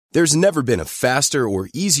There's never been a faster or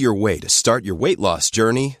easier way to start your weight loss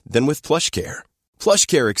journey than with PlushCare.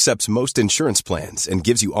 PlushCare accepts most insurance plans and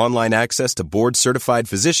gives you online access to board-certified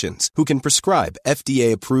physicians who can prescribe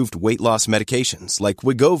FDA-approved weight loss medications like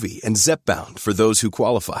Wegovy and Zepbound for those who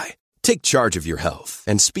qualify. Take charge of your health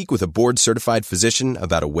and speak with a board-certified physician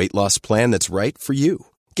about a weight loss plan that's right for you.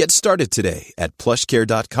 Get started today at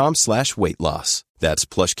plushcare.com/weight-loss. That's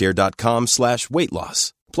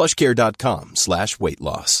plushcare.com/weight-loss.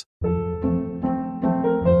 plushcare.com/weight-loss.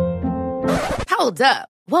 Hold up.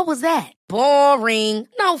 What was that? Boring.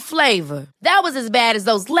 No flavor. That was as bad as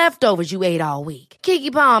those leftovers you ate all week.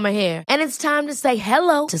 Keke Palmer here. And it's time to say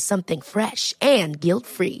hello to something fresh and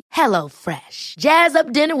guilt-free. Hello Fresh. Jazz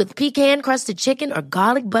up dinner with pecan-crusted chicken or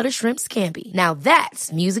garlic butter shrimp scampi. Now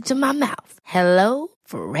that's music to my mouth. Hello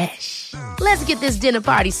Fresh. Let's get this dinner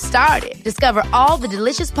party started. Discover all the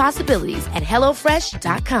delicious possibilities at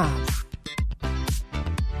HelloFresh.com.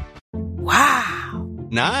 Wow.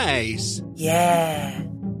 Nice. Yeah.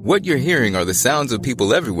 What you're hearing are the sounds of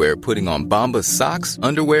people everywhere putting on Bombas socks,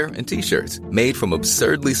 underwear, and T-shirts made from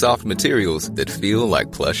absurdly soft materials that feel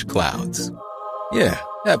like plush clouds. Yeah,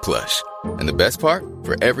 that plush. And the best part?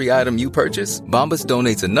 For every item you purchase, Bombas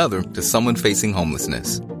donates another to someone facing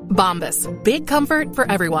homelessness. Bombas. Big comfort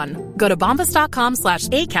for everyone. Go to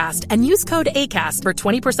bombas.com/ACAST and use code ACAST for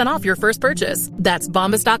 20% off your first purchase. That's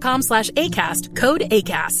bombas.com/ACAST. Code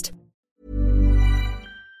ACAST.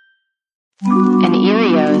 An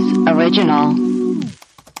Erios original.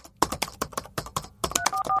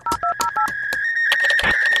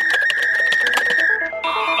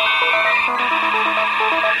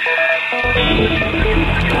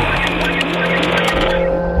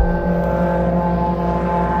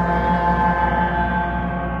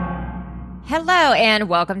 Hello and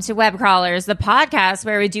welcome to Web Crawlers, the podcast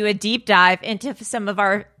where we do a deep dive into some of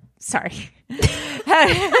our... Sorry.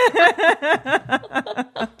 I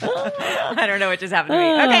don't know what just happened to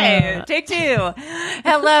me. Okay, take two.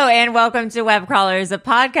 Hello and welcome to Web Crawlers, a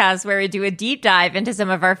podcast where we do a deep dive into some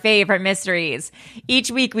of our favorite mysteries.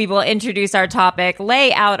 Each week we will introduce our topic,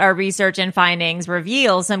 lay out our research and findings,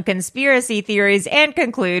 reveal some conspiracy theories, and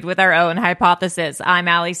conclude with our own hypothesis. I'm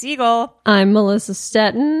Allie Siegel. I'm Melissa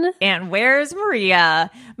Stetton. And where's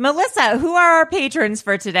Maria? Melissa, who are our patrons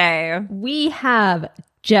for today? We have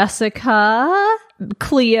Jessica,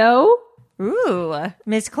 Cleo. Ooh,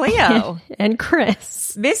 Miss Cleo. And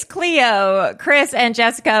Chris. Miss Cleo, Chris, and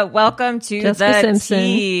Jessica, welcome to Jessica the Simpson.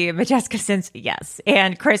 team. Jessica Simpson, yes.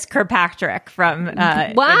 And Chris Kirkpatrick from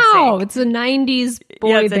Wow, NSYNC. it's a 90s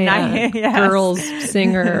boy band, yes. girls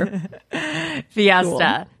singer.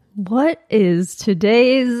 Fiesta. Cool. What is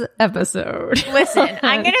today's episode? Listen,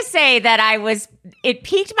 I'm going to say that it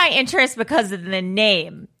piqued my interest because of the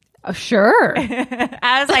name. Oh, sure.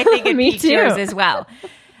 As I think it Me piqued too. yours as well.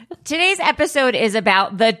 Today's episode is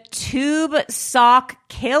about the Tube Sock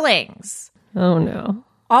Killings, Oh, no.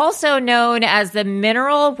 also known as the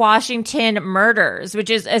Mineral Washington Murders,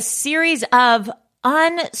 which is a series of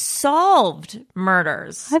unsolved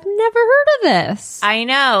murders. I've never heard of this. I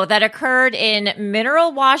know, that occurred in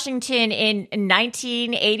Mineral Washington in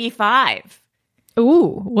 1985.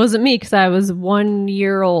 Ooh, wasn't me because I was 1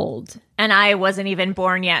 year old. And I wasn't even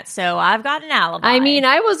born yet, so I've got an alibi. I mean,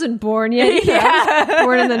 I wasn't born yet. Yeah. I was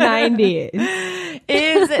born in the 90s.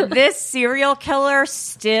 Is this serial killer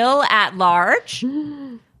still at large?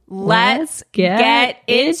 Let's get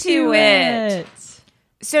into it.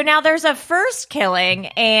 So now there's a first killing,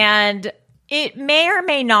 and it may or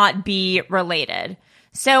may not be related.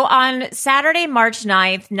 So on Saturday, March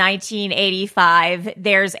 9th, 1985,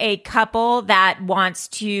 there's a couple that wants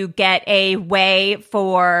to get away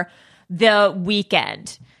for the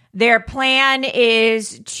weekend. Their plan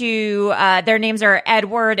is to, their names are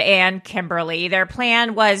Edward and Kimberly. Their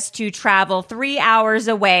plan was to travel 3 hours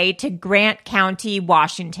away to Grant County,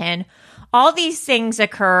 Washington. All these things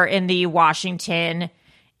occur in the Washington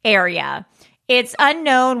area. It's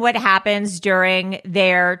unknown what happens during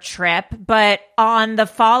their trip, but on the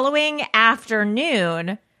following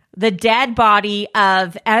afternoon, the dead body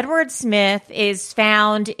of Edward Smith is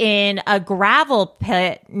found in a gravel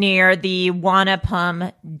pit near the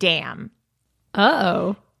Wanapum Dam.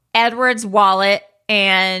 Uh-oh. Edward's wallet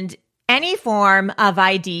and any form of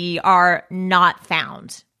ID are not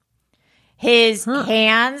found. His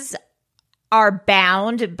hands are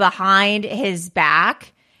bound behind his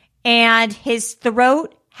back, and his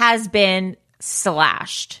throat has been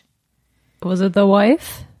slashed. Was it the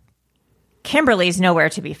wife? Kimberly's nowhere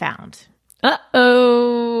to be found.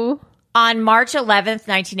 Uh-oh. On March 11th,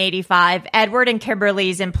 1985, Edward and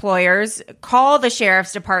Kimberly's employers call the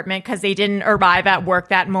sheriff's department because they didn't arrive at work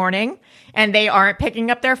that morning and they aren't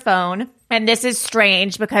picking up their phone. And this is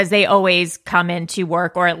strange because they always come into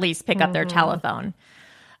work or at least pick up their telephone.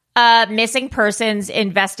 Missing persons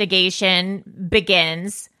investigation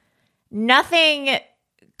begins. Nothing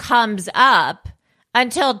comes up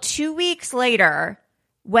until 2 weeks later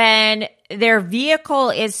when their vehicle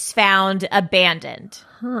is found abandoned.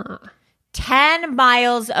 10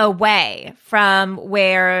 miles away from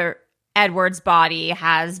where Edward's body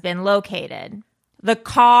has been located. The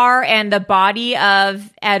car and the body of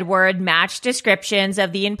Edward match descriptions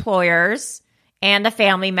of the employers and the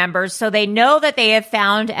family members, so they know that they have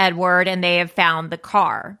found Edward and they have found the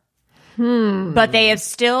car. But they have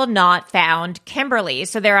still not found Kimberly,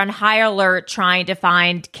 so they're on high alert trying to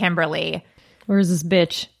find Kimberly. Where's this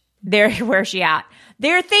bitch? Where's she at?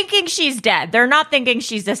 They're thinking she's dead. They're not thinking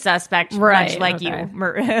she's a suspect, much like you,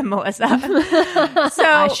 Melissa.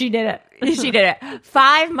 So She did it. She did it.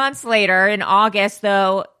 5 months later, in August,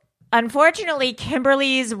 though, unfortunately,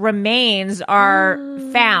 Kimberly's remains are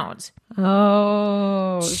found.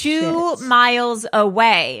 Oh, 2 miles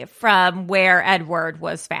away from where Edward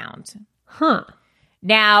was found. Huh.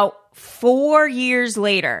 Now, 4 years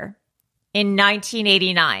later, in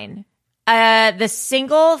 1989, the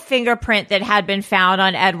single fingerprint that had been found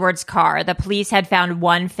on Edward's car, the police had found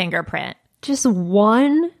one fingerprint. Just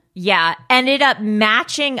one? Yeah, ended up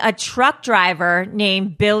matching a truck driver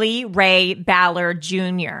named Billy Ray Ballard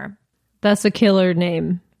Jr. That's a killer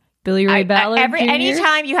name. Billy Ray Ballard Jr.?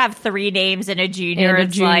 Anytime you have 3 names and a junior,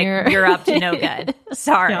 it's like you're up to no good.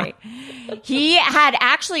 Sorry. Yeah. He had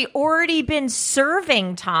actually already been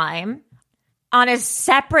serving time on a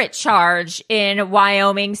separate charge in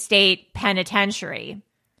Wyoming State Penitentiary.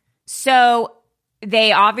 So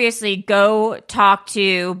they obviously go talk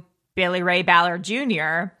to Billy Ray Ballard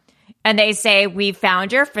Jr. and they say, we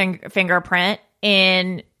found your fingerprint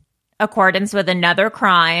in accordance with another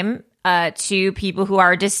crime to people who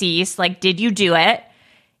are deceased. Like, did you do it?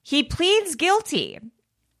 He pleads guilty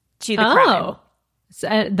to the crime.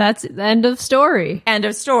 So that's the end of story. End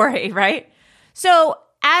of story, right? So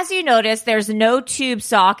as you notice, there's no tube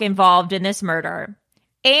sock involved in this murder.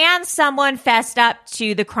 And someone fessed up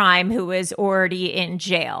to the crime who was already in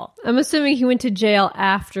jail. I'm assuming he went to jail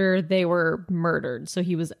after they were murdered, so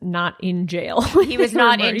he was not in jail. He was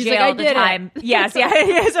not in jail at the time. Yes,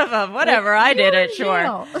 yeah. Whatever, I did it,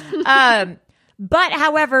 sure. But,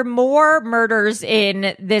 however, more murders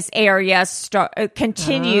in this area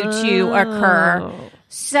continue to occur.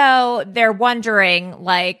 So they're wondering,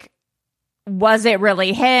 like, was it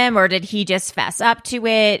really him or did he just fess up to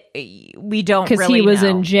it? We don't really know. Because he was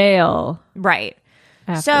in jail. Right.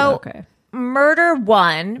 Murder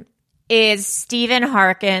 1 is Stephen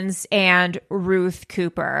Harkins and Ruth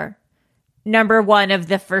Cooper. Number 1 of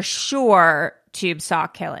the for sure tube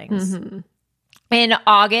sock killings. Mm-hmm. In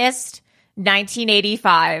August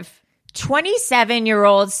 1985,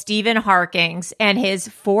 27-year-old Stephen Harkins and his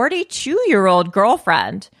 42-year-old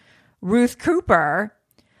girlfriend, Ruth Cooper,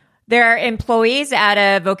 they're employees at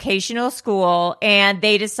a vocational school, and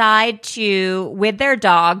they decide to, with their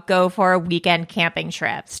dog, go for a weekend camping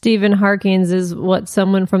trip. Stephen Harkins is what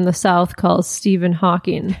someone from the South calls Stephen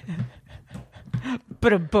Hawking.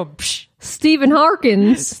 Stephen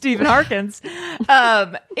Harkins. Stephen Harkins.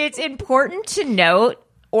 It's important to note,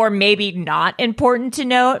 or maybe not important to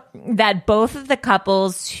note, that both of the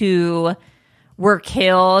couples who were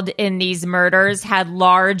killed in these murders had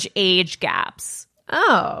large age gaps.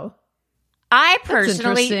 Oh. I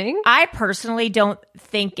personally don't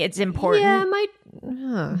think it's important.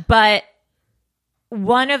 Yeah, but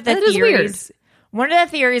one of the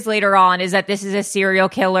theories later on is that this is a serial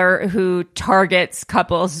killer who targets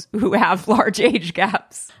couples who have large age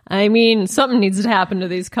gaps. I mean, something needs to happen to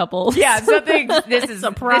these couples. Yeah, this is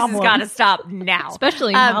a problem. This has got to stop now,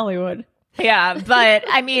 especially in Hollywood. Yeah, but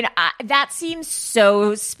I mean, that seems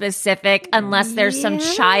so specific unless there's some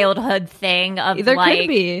childhood thing of there could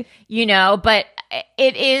be. You know, but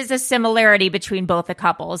it is a similarity between both the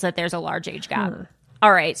couples that there's a large age gap.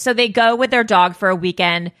 All right, so they go with their dog for a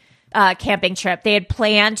weekend camping trip. They had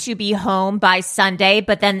planned to be home by Sunday,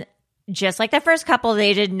 but then just like the first couple,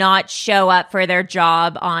 they did not show up for their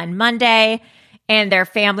job on Monday, and their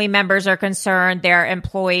family members are concerned, their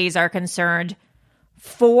employees are concerned.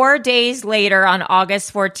 4 days later, on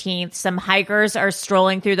August 14th, some hikers are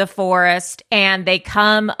strolling through the forest and they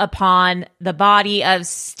come upon the body of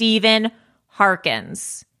Stephen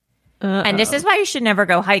Harkins. And this is why you should never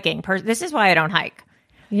go hiking. This is why I don't hike.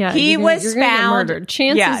 Yeah, He was you're gonna get found. murdered.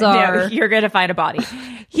 Chances are you're going to find a body.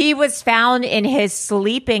 He was found in his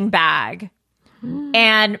sleeping bag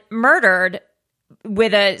and murdered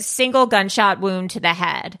with a single gunshot wound to the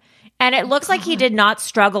head. And it looks like he did not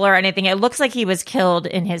struggle or anything. It looks like he was killed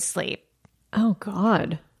in his sleep. Oh,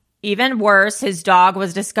 God. Even worse, his dog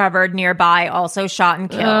was discovered nearby, also shot and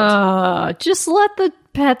killed. Just let the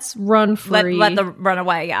pets run free. Let them run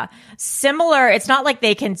away, yeah. Similar, it's not like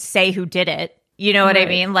they can say who did it. You know what I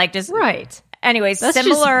mean? Like, just... Right. Anyways,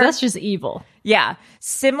 That's just evil. Yeah.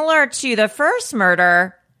 Similar to the first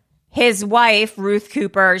murder, his wife, Ruth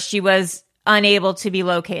Cooper, she was unable to be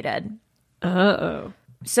located. Uh-oh.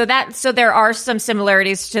 So there are some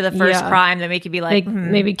similarities to the first crime that make you be like,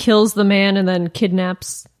 maybe kills the man and then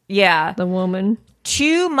kidnaps the woman.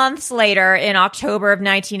 2 months later, in October of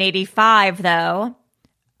 1985, though,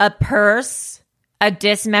 a purse, a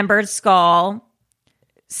dismembered skull,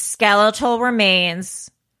 skeletal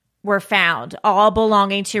remains were found, all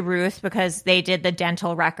belonging to Ruth because they did the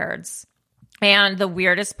dental records. And the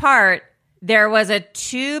weirdest part, there was a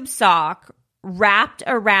tube sock wrapped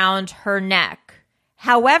around her neck.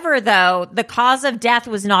 However, though, the cause of death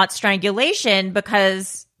was not strangulation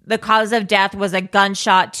because the cause of death was a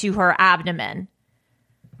gunshot to her abdomen.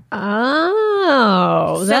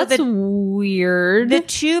 Oh, So that's weird. The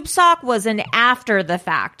tube sock was an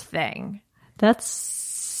after-the-fact thing.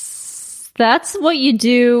 That's what you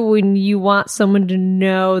do when you want someone to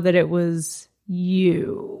know that it was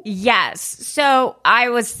you. Yes. So I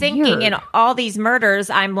was thinking Weird. in all these murders,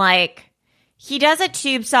 I'm like, he does a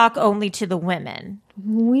tube sock only to the women.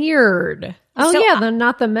 Weird. Oh, So yeah,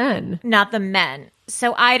 not the men. Not the men.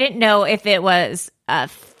 So I didn't know if it was a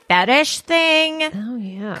fetish thing, Oh,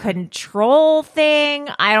 yeah. control thing.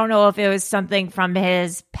 I don't know if it was something from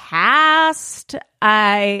his past.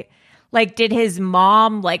 Did his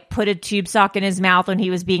mom put a tube sock in his mouth when he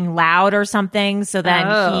was being loud or something? So then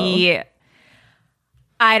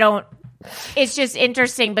it's just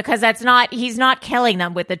interesting because he's not killing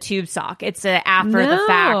them with the tube sock. It's a after the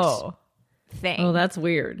fact thing. Oh, that's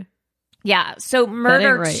weird. Yeah. So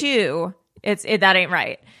murder right. 2, that ain't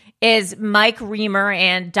right, is Mike Reamer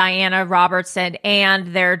and Diana Robertson and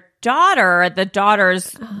their daughter. The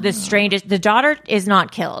daughter's the strangest. The daughter is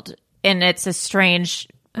not killed, and it's a strange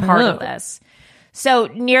part of this. So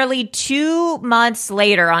nearly 2 months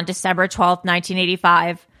later, on December 12th,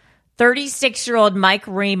 1985, 36-year-old Mike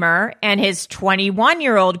Reamer and his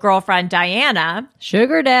 21-year-old girlfriend, Diana.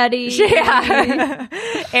 Sugar daddy. Yeah.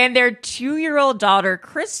 And their 2-year-old daughter,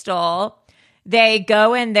 Crystal, they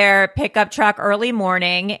go in their pickup truck early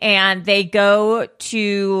morning and they go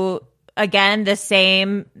to, again, the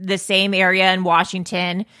same area in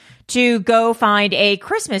Washington to go find a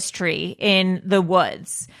Christmas tree in the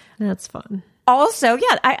woods. That's fun. Also,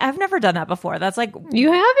 yeah, I've never done that before. That's like...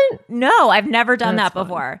 You haven't? No, I've never done That's that fun.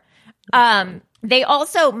 before. They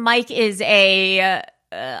also, Mike is a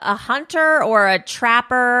hunter or a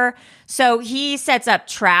trapper. So he sets up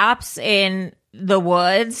traps in the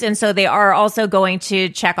woods. And so they are also going to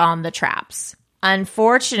check on the traps.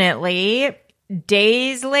 Unfortunately,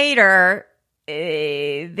 days later,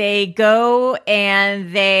 they go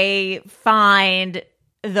and they find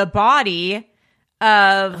the body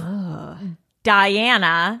of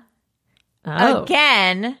Diana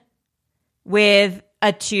again with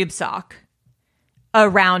a tube sock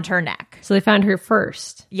around her neck. So they found her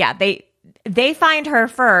first. Yeah, they find her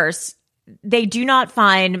first. They do not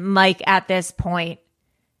find Mike at this point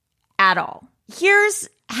at all. Here's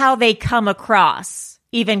how they come across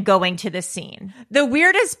even going to the scene. The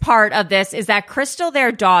weirdest part of this is that Crystal,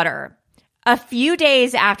 their daughter, a few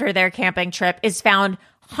days after their camping trip, is found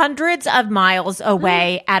hundreds of miles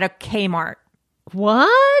away at a Kmart.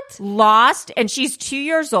 What? Lost, and she's 2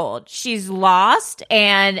 years old. She's lost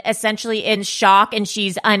and essentially in shock, and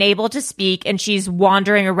she's unable to speak, and she's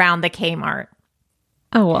wandering around the Kmart.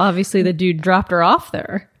 Oh, well, obviously the dude dropped her off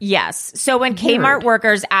there. Yes. So when Kmart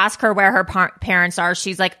workers ask her where her parents are,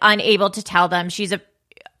 she's unable to tell them. She's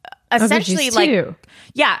essentially she's 2.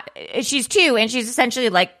 Yeah, she's 2, and she's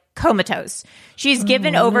essentially comatose. She's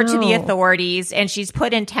given over to the authorities, and she's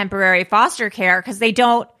put in temporary foster care because they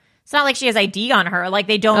don't. It's not like she has ID on her.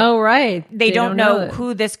 They don't. Oh, right. They don't know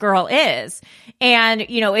who this girl is. And,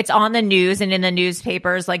 it's on the news and in the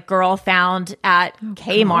newspapers, girl found at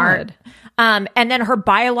Kmart. God. And then her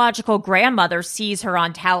biological grandmother sees her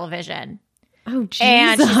on television. Oh, Jesus.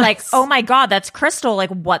 And she's like, oh my God, that's Crystal.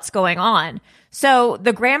 What's going on? So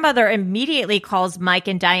the grandmother immediately calls Mike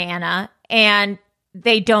and Diana, and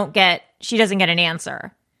she doesn't get an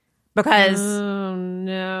answer because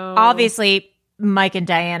obviously Mike and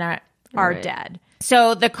Diana are dead.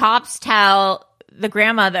 So the cops tell the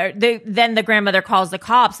grandmother, then the grandmother calls the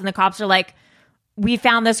cops, and the cops are like, we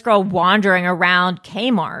found this girl wandering around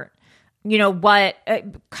Kmart. You know what?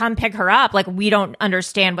 Come pick her up. Like, we don't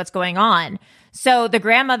understand what's going on. So the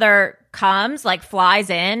grandmother comes, like, flies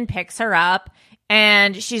in, picks her up,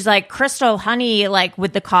 and she's like, Crystal, honey, like,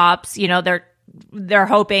 with the cops, you know, they're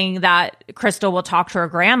hoping that Crystal will talk to her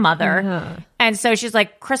grandmother. Yeah. And so she's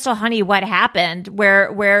like, Crystal, honey, what happened?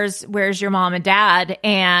 Where's your mom and dad?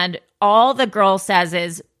 And all the girl says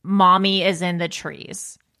is, Mommy is in the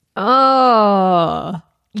trees. Oh.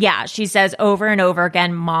 Yeah, she says over and over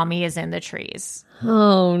again, Mommy is in the trees.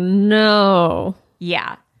 Oh, no.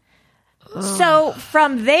 Yeah. So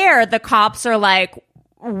from there, the cops are like,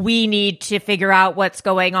 we need to figure out what's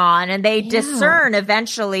going on. And they discern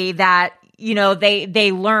eventually that, you know,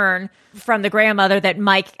 they learn from the grandmother that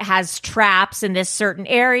Mike has traps in this certain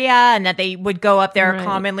area and that they would go up there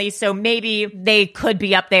commonly. So maybe they could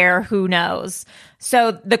be up there. Who knows?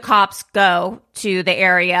 So the cops go to the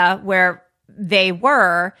area where they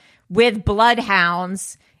were with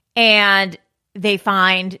bloodhounds, and they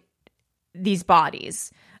find these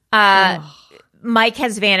bodies. Mike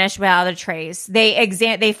has vanished without a trace.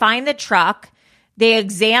 They find the truck. They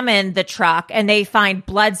examine the truck, and they find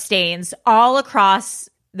blood stains all across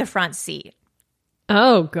the front seat.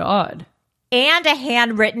 Oh, God. And a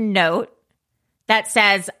handwritten note that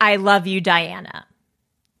says, I love you, Diana.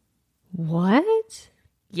 What?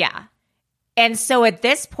 Yeah. And so at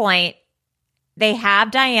this point, they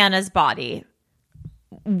have Diana's body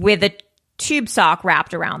with a tube sock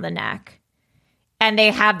wrapped around the neck. And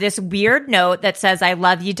they have this weird note that says, I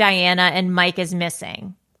love you, Diana, and Mike is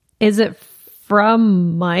missing. Is it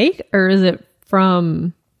from Mike, or is it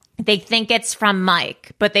from... They think it's from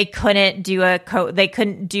Mike, but they couldn't do a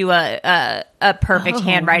perfect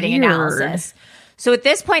handwriting analysis. So at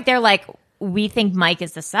this point, they're like, we think Mike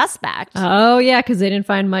is the suspect. Oh, yeah, because they didn't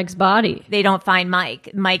find Mike's body. They don't find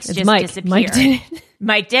Mike. Mike's It's just Mike. disappeared. Mike did it.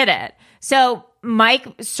 Mike did it. So Mike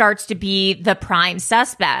starts to be the prime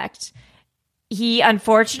suspect. He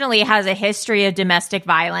unfortunately has a history of domestic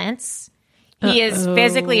violence. He has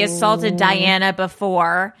physically assaulted Diana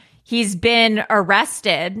before. He's been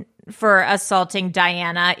arrested for assaulting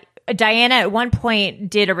Diana. Diana at one point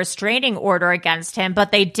did a restraining order against him,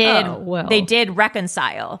 but they did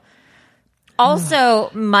reconcile.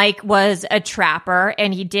 Also, Mike was a trapper,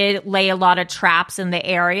 and he did lay a lot of traps in the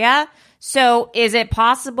area. So is it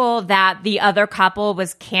possible that the other couple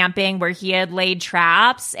was camping where he had laid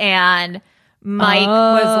traps, and Mike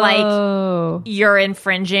was like, you're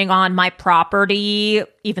infringing on my property,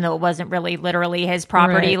 even though it wasn't really literally his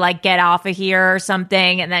property, like, get off of here or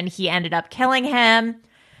something, and then he ended up killing him?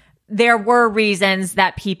 There were reasons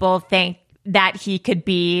that people think that he could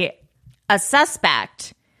be a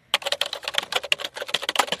suspect.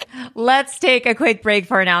 Let's take a quick break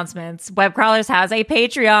for announcements. Webcrawlers has a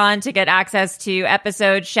Patreon. To get access to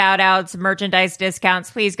episodes, shout-outs, merchandise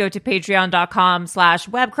discounts, please go to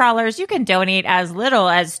patreon.com/webcrawlers. You can donate as little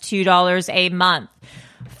as $2 a month.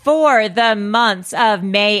 For the months of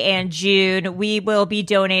May and June, we will be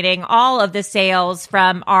donating all of the sales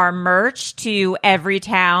from our merch to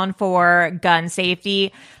Everytown for gun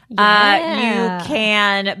safety. Yeah. You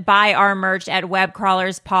can buy our merch at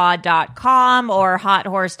webcrawlerspod.com or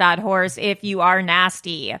hothorse.horse if you are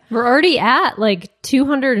nasty. We're already at like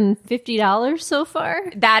 $250 so far.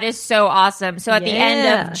 That is so awesome. So at the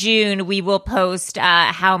end of June, we will post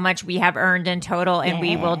how much we have earned in total, and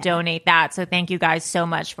we will donate that. So thank you guys so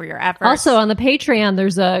much for your efforts. Also on the Patreon,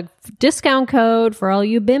 there's a discount code for all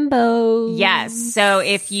you bimbos. Yes. So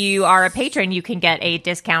if you are a patron, you can get a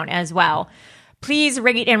discount as well. Please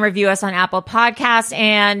rate and review us on Apple Podcasts.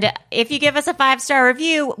 And if you give us a 5-star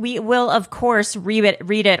review, we will, of course, read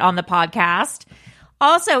it on the podcast.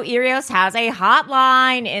 Also, Erios has a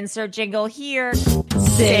hotline. Insert jingle here.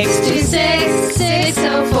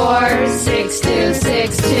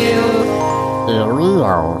 626-604-6262.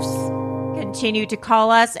 Erios. Continue to call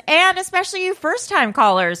us, and especially you first-time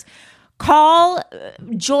callers. Call,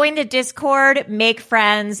 join the Discord, make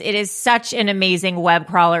friends. It is such an amazing web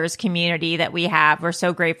crawlers community that we have. We're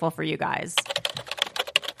so grateful for you guys.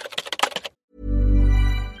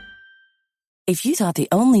 If you thought the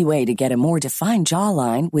only way to get a more defined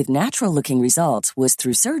jawline with natural-looking results was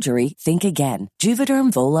through surgery, think again.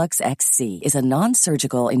 Juvederm Volux XC is a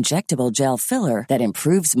non-surgical injectable gel filler that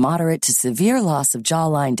improves moderate to severe loss of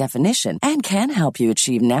jawline definition and can help you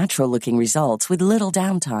achieve natural-looking results with little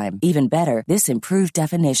downtime. Even better, this improved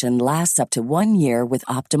definition lasts up to 1 year with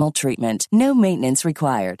optimal treatment. No maintenance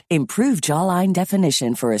required. Improve jawline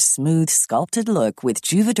definition for a smooth, sculpted look with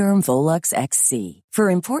Juvederm Volux XC. For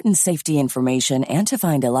important safety information and to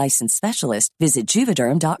find a licensed specialist, visit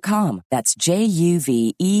Juvederm.com. That's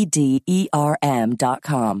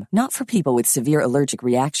JUVEDERM.com. Not for people with severe allergic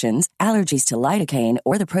reactions, allergies to lidocaine,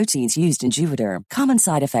 or the proteins used in Juvederm. Common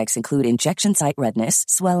side effects include injection site redness,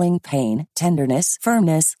 swelling, pain, tenderness,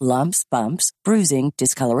 firmness, lumps, bumps, bruising,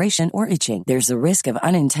 discoloration, or itching. There's a risk of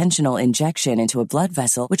unintentional injection into a blood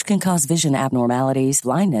vessel, which can cause vision abnormalities,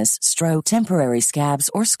 blindness, stroke, temporary scabs,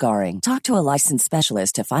 or scarring. Talk to a licensed specialist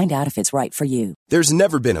to find out if it's right for you. There's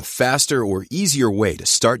never been a faster or easier way to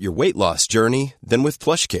start your weight loss journey than with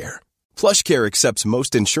PlushCare. PlushCare accepts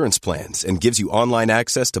most insurance plans and gives you online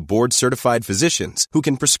access to board-certified physicians who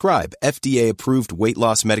can prescribe FDA-approved weight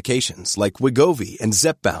loss medications like Wegovy and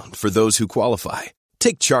Zepbound for those who qualify.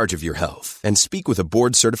 Take charge of your health and speak with a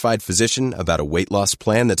board-certified physician about a weight loss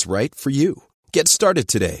plan that's right for you. Get started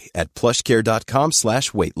today at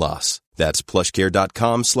plushcare.com/weight loss. That's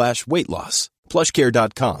plushcare.com/weight loss.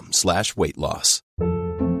 plushcare.com/weight loss.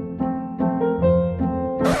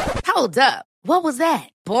 Hold up. What was that?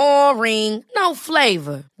 Boring. No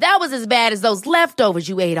flavor. That was as bad as those leftovers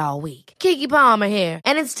you ate all week. Keke Palmer here,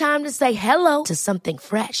 and it's time to say hello to something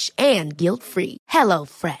fresh and guilt-free. Hello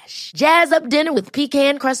Fresh. Jazz up dinner with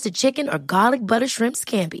pecan-crusted chicken or garlic butter shrimp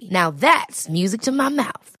scampi. Now that's music to my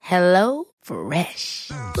mouth. Hello Fresh.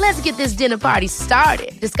 Let's get this dinner party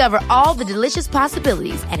started. Discover all the delicious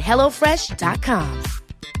possibilities at HelloFresh.com.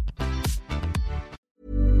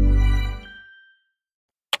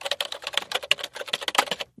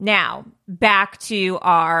 Now, back to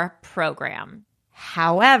our program.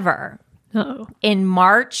 However, in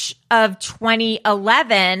March of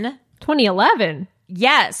 2011... 2011?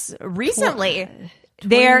 Yes, recently,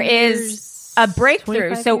 there is a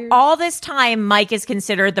breakthrough. So years? all this time, Mike is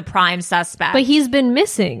considered the prime suspect. But he's been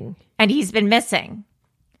missing. And he's been missing.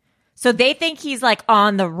 So they think he's like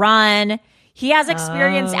on the run. He has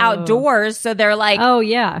experience outdoors. So they're like, oh,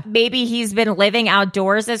 yeah. Maybe he's been living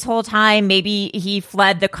outdoors this whole time. Maybe he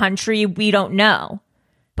fled the country. We don't know.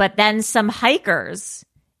 But then some hikers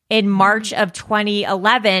in March of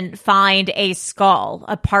 2011 find a skull,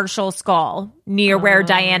 a partial skull, near where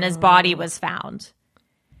Diana's body was found.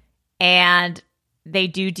 And they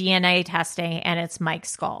do DNA testing, and it's Mike's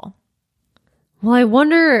skull. Well, I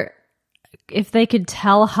wonder if they could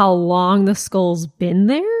tell how long the skull's been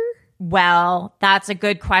there? Well, that's a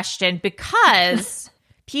good question because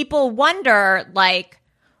people wonder, like,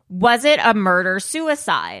 was it a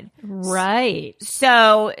murder-suicide? Right.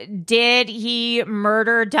 So did he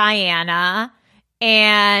murder Diana?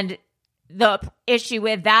 And the issue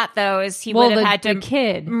with that, though, is he would have had to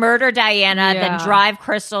murder Diana, then drive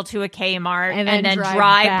Crystal to a Kmart, and then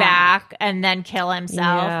drive back, and then kill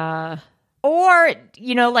himself. Yeah. Or,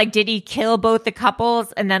 you know, like, did he kill both the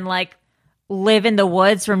couples and then, like, live in the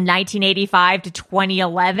woods from 1985 to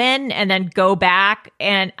 2011 and then go back?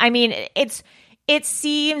 And, I mean, it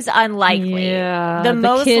seems unlikely. Yeah, the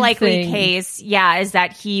most likely case, is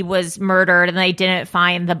that he was murdered and they didn't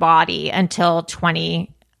find the body until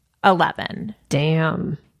 2011.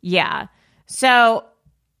 Damn. Yeah. So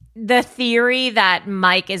the theory that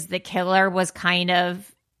Mike is the killer was kind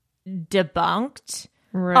of debunked.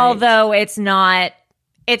 Right. Although it's not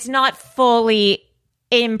fully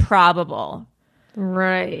improbable.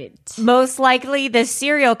 Right. Most likely the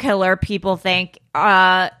serial killer, people think,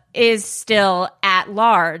 is still at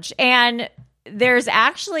large. And there's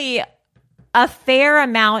actually a fair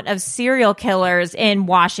amount of serial killers in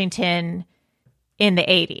Washington in the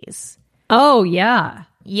 80s. Oh, yeah.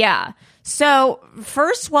 Yeah. So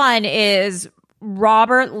first one is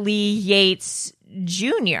Robert Lee Yates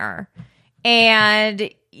Jr., and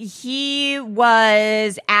he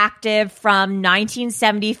was active from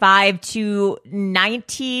 1975 to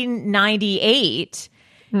 1998.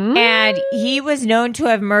 And he was known to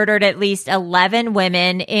have murdered at least 11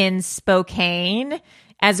 women in Spokane,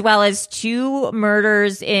 as well as 2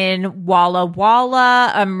 murders in Walla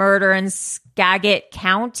Walla, a murder in Skagit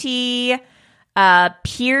County,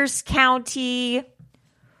 Pierce County.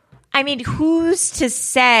 I mean, who's to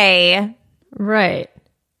say... Right.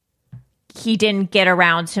 He didn't get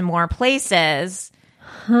around to more places.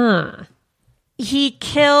 Huh. He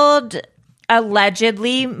killed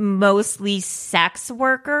allegedly mostly sex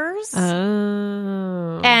workers.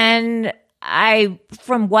 Oh. And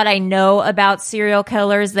from what I know about serial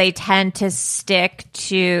killers, they tend to stick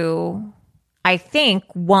to, I think,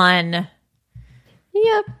 one.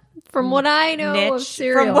 Yep. From what I know niche. of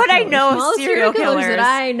serial From what killers. I know of serial killers that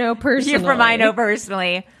I know personally. I know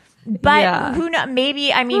personally. But who knows?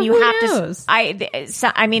 Maybe, I mean, you have knows? to. I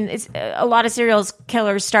mean, it's, a lot of serial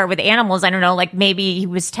killers start with animals. I don't know. Like maybe he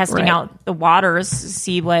was testing out the waters,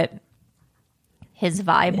 see what his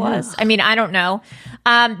vibe was. I mean, I don't know.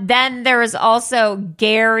 Then there was also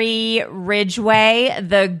Gary Ridgway,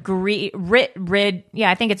 I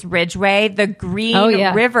think it's Ridgway, the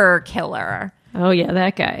Green River Killer. Oh yeah,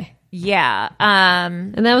 that guy. Yeah.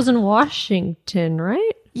 And that was in Washington,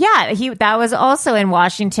 right? Yeah, that was also in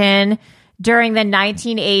Washington during the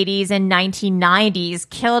 1980s and 1990s,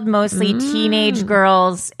 killed mostly teenage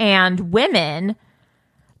girls and women.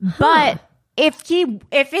 But if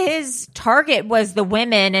his target was the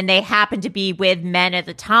women and they happened to be with men at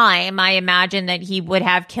the time, I imagine that he would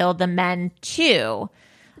have killed the men too.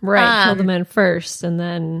 Right, kill the men first and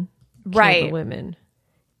then kill the women.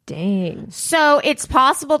 Dang. So it's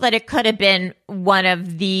possible that it could have been one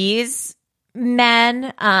of these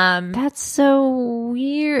men. That's so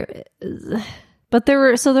weird. But there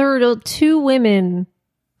were 2 women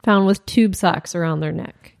found with tube socks around their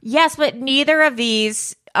neck. Yes, but neither of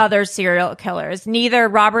these other serial killers, neither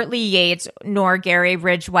Robert Lee Yates nor Gary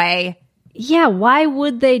Ridgway. Yeah, why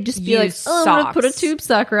would they just be like, I'm going to put a tube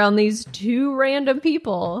sock around these 2 random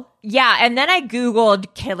people? Yeah, and then I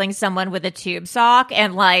Googled killing someone with a tube sock,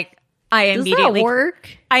 and like, Does that work?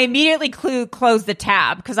 I immediately closed the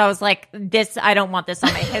tab because I was like, I don't want this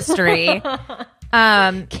on my history.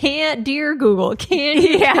 Dear Google, can't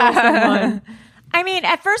you kill someone? I mean,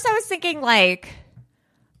 at first I was thinking like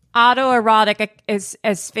autoerotic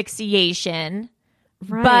asphyxiation,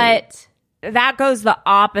 right. But that goes the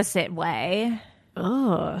opposite way.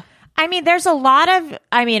 Oh. I mean, there's a lot of,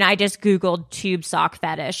 I just Googled tube sock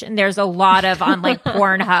fetish, and there's a lot of on like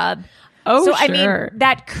Pornhub. Oh, so, sure. I mean,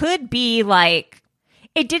 that could be like,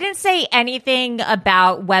 it didn't say anything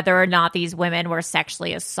about whether or not these women were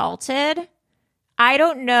sexually assaulted. I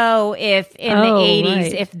don't know if in the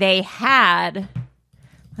 80s, if they had,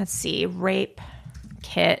 let's see, rape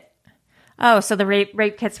kit. Oh, so the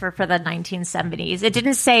rape kits were for the 1970s. It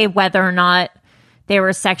didn't say whether or not they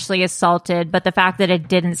were sexually assaulted, but the fact that it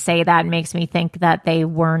didn't say that makes me think that they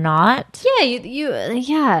were not.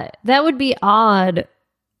 Yeah, that would be odd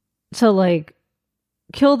to like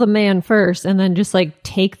kill the man first and then just like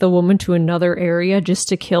take the woman to another area just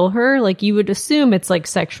to kill her. Like you would assume it's like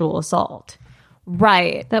sexual assault.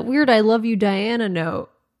 Right. That weird I love you Diana note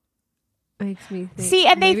makes me think. See,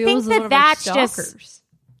 and they think that that's just...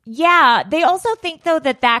 Yeah, they also think though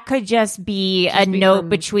that could just be a note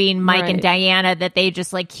between Mike and Diana that they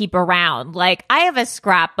just like keep around. Like I have a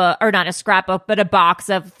scrapbook, or not a scrapbook, but a box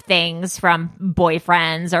of things from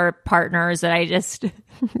boyfriends or partners that I just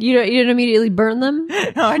you don't immediately burn them.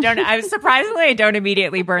 No, I don't. I don't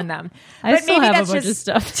immediately burn them. I but still maybe have that's a bunch just,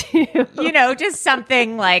 of stuff too. Just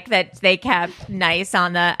something like that they kept nice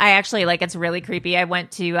on the. I actually like it's really creepy. I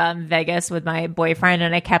went to Vegas with my boyfriend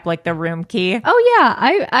and I kept like the room key. Oh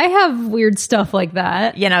yeah, I have weird stuff like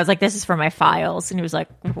that. Yeah, and I was like, this is for my files. And he was like,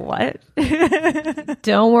 what?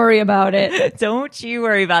 Don't worry about it. Don't you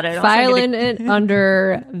worry about it. Filing it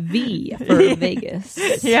under V for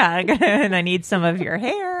Vegas. Yeah, and I need some of your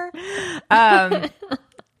hair.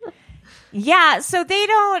 Yeah, so they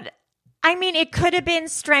don't... I mean, it could have been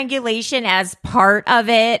strangulation as part of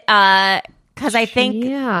it. Because I think...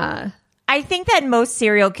 Yeah. I think that most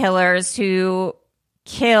serial killers who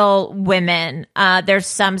kill women, there's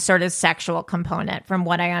some sort of sexual component from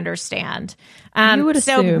what I understand. You would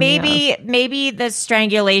assume, so maybe the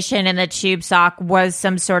strangulation and the tube sock was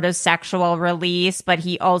some sort of sexual release, but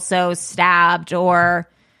he also stabbed or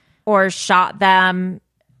shot them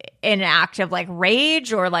in an act of like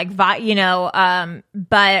rage or like, but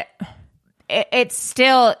it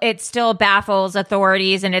still baffles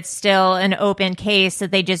authorities, and it's still an open case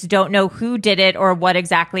that they just don't know who did it or what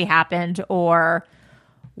exactly happened or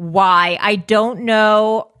why. I don't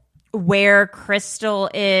know where Crystal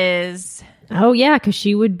is. Oh yeah, because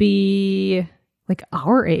she would be like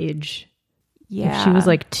our age. Yeah, if she was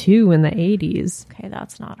like 2 in the 80s. Okay,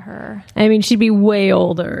 that's not her. I mean, she'd be way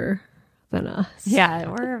older than us. Yeah,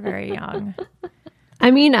 we're very young.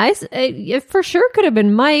 I mean, it for sure could have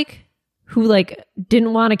been Mike, who like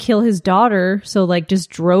didn't want to kill his daughter, so like just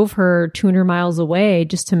drove her 200 miles away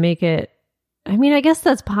just to make it. I mean, I guess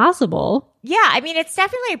that's possible. Yeah, I mean, it's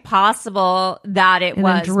definitely possible that it and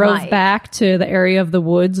was then drove Mike. Back to the area of the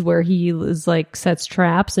woods where he is like sets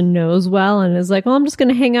traps and knows well, and is like, well, I'm just going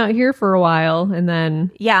to hang out here for a while, and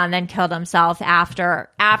then and then killed himself after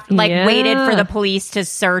waited for the police to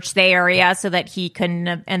search the area so that he couldn't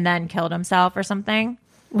have, and then killed himself or something.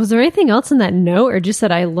 Was there anything else in that note, or just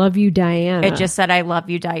said, I love you, Diana? It just said, I love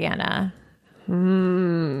you, Diana.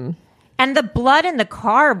 And the blood in the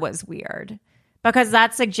car was weird. Because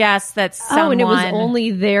that suggests that someone... Oh, and it was only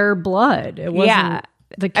their blood. It wasn't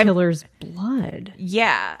the killer's blood.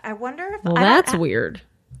 Yeah. I wonder if... Well, that's weird.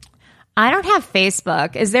 I don't have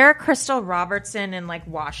Facebook. Is there a Crystal Robertson in like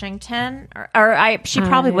Washington? She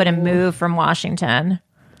probably wouldn't move from Washington.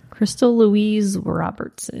 Crystal Louise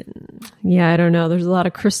Robertson. Yeah, I don't know. There's a lot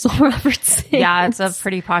of Crystal Robertson. Yeah, it's a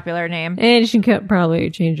pretty popular name. And she could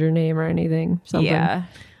probably change her name or anything. Something. Yeah.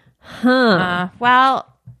 Huh. Well,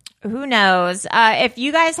 who knows? If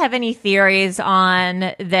you guys have any theories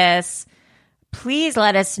on this, please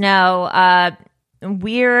let us know.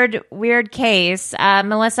 Weird case.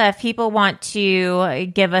 Melissa, if people want to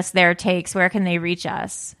give us their takes, where can they reach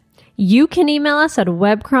us? You can email us at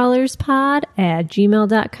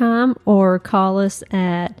webcrawlerspod@gmail.com or call us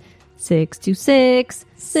at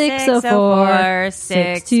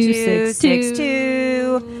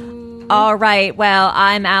 626-604-6262. All right. Well,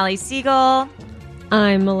 I'm Allie Siegel.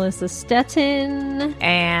 I'm Melissa Stettin.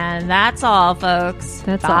 And that's all, folks.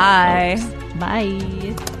 That's Bye. all, folks.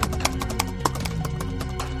 Bye.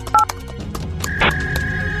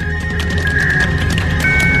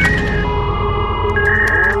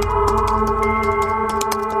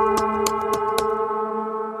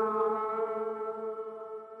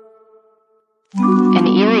 An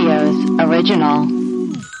Erios original.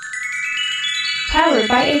 Powered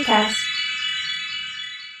by Acast.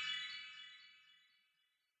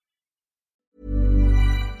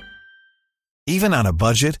 Even on a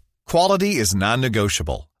budget, quality is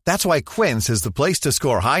non-negotiable. That's why Quince is the place to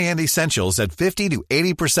score high-end essentials at 50 to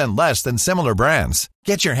 80% less than similar brands.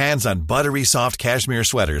 Get your hands on buttery soft cashmere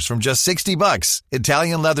sweaters from just $60,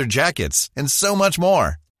 Italian leather jackets, and so much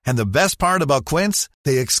more. And the best part about Quince,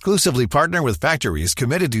 they exclusively partner with factories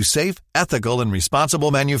committed to safe, ethical, and responsible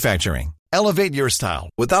manufacturing. Elevate your style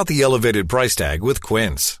without the elevated price tag with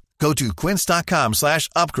Quince. Go to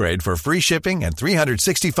quince.com/upgrade for free shipping and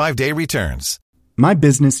 365-day returns. My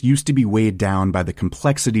business used to be weighed down by the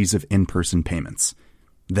complexities of in-person payments.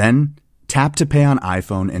 Then, Tap to Pay on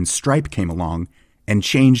iPhone and Stripe came along and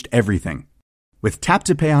changed everything. With Tap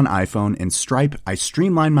to Pay on iPhone and Stripe, I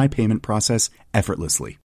streamlined my payment process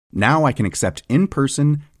effortlessly. Now I can accept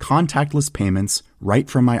in-person, contactless payments right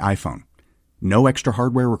from my iPhone. No extra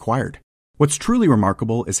hardware required. What's truly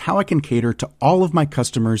remarkable is how I can cater to all of my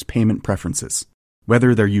customers' payment preferences.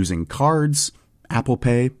 Whether they're using cards, Apple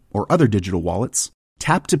Pay, or other digital wallets,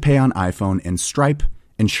 Tap to Pay on iPhone and Stripe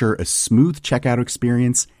ensure a smooth checkout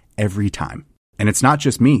experience every time. And it's not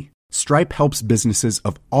just me. Stripe helps businesses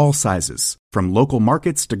of all sizes, from local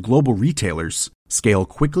markets to global retailers, scale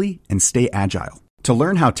quickly and stay agile. To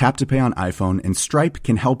learn how Tap to Pay on iPhone and Stripe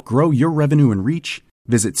can help grow your revenue and reach,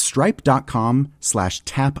 visit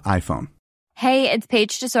stripe.com/tapiphone. Hey, it's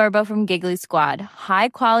Paige DeSorbo from Giggly Squad. High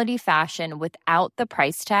quality fashion without the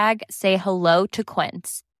price tag. Say hello to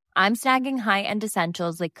Quince. I'm snagging high-end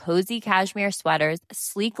essentials like cozy cashmere sweaters,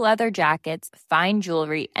 sleek leather jackets, fine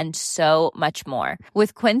jewelry, and so much more.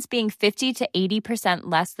 With Quince being 50 to 80%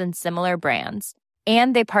 less than similar brands.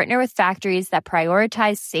 And they partner with factories that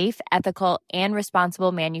prioritize safe, ethical, and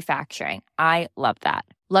responsible manufacturing. I love that.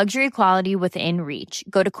 Luxury quality within reach.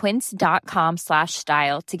 Go to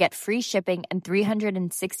quince.com/style to get free shipping and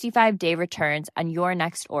 365-day returns on your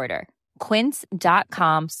next order.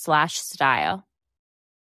 Quince.com/style.